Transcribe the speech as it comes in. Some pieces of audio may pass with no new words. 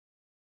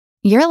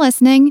You're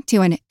listening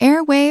to an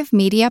Airwave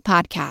Media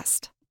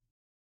Podcast.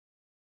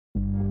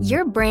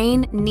 Your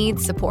brain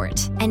needs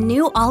support, and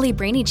new Ollie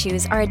Brainy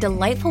Chews are a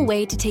delightful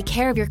way to take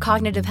care of your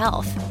cognitive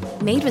health.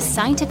 Made with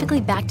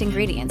scientifically backed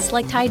ingredients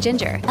like Thai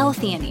ginger,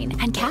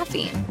 L-theanine, and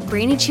caffeine,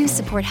 Brainy Chews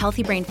support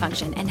healthy brain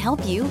function and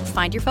help you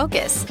find your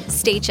focus,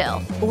 stay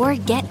chill, or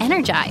get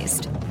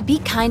energized. Be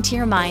kind to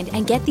your mind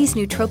and get these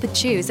nootropic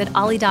chews at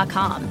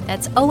ollie.com.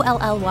 That's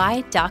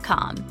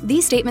OLLY.com.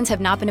 These statements have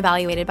not been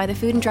evaluated by the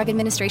Food and Drug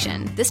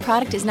Administration. This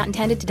product is not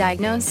intended to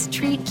diagnose,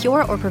 treat,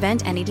 cure, or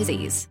prevent any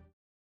disease.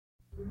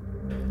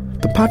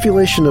 The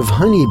population of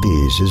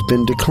honeybees has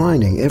been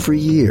declining every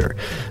year.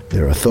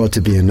 There are thought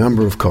to be a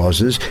number of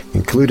causes,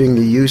 including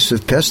the use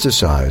of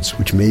pesticides,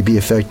 which may be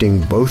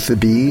affecting both the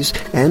bees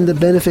and the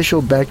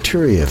beneficial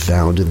bacteria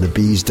found in the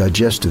bees'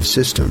 digestive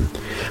system.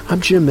 I'm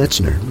Jim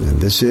Metzner,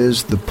 and this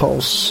is The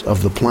Pulse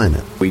of the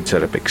Planet. We'd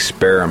set up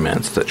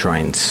experiments that try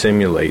and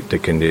simulate the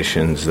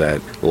conditions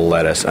that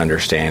let us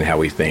understand how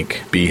we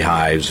think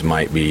beehives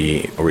might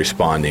be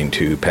responding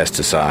to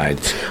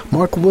pesticides.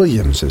 Mark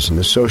Williams is an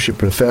associate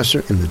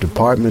professor in the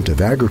Department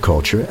of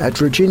Agriculture at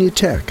Virginia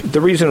Tech. The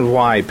reason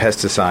why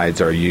pesticides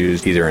are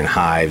used either in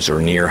hives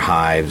or near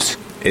hives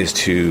is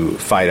to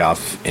fight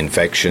off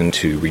infection,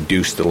 to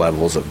reduce the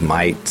levels of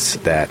mites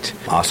that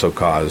also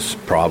cause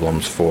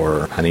problems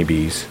for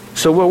honeybees.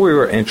 So what we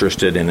were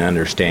interested in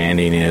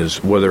understanding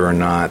is whether or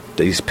not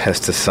these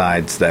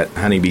pesticides that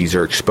honeybees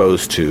are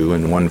exposed to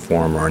in one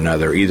form or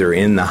another, either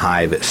in the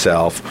hive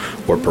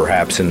itself or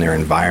perhaps in their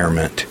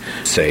environment,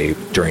 say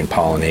during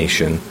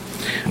pollination,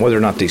 whether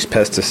or not these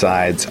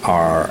pesticides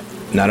are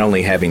not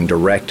only having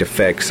direct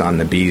effects on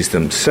the bees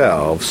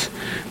themselves,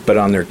 but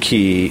on their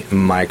key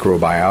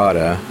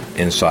microbiota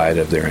inside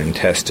of their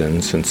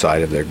intestines,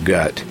 inside of their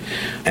gut,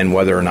 and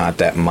whether or not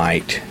that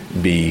might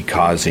be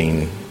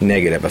causing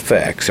negative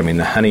effects. I mean,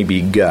 the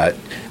honeybee gut,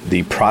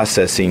 the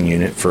processing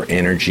unit for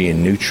energy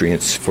and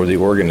nutrients for the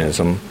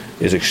organism,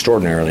 is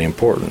extraordinarily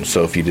important.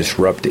 So if you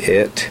disrupt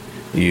it,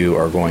 you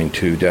are going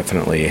to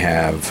definitely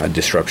have a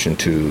disruption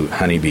to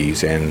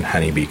honeybees and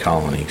honeybee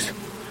colonies.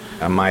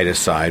 A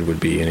miticide would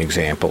be an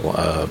example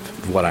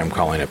of what I'm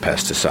calling a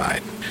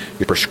pesticide.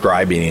 You're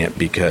prescribing it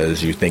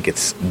because you think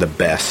it's the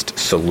best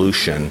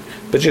solution,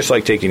 but just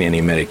like taking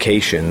any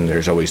medication,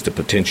 there's always the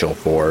potential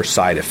for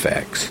side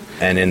effects.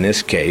 And in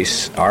this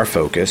case, our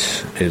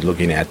focus is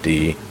looking at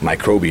the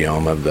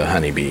microbiome of the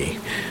honeybee,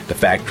 the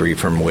factory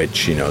from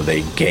which,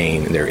 they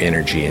gain their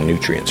energy and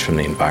nutrients from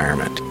the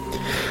environment.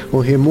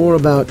 We'll hear more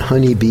about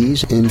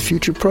honeybees in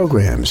future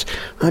programs.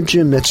 I'm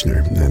Jim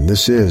Metzner, and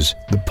this is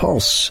The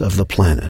Pulse of the Planet.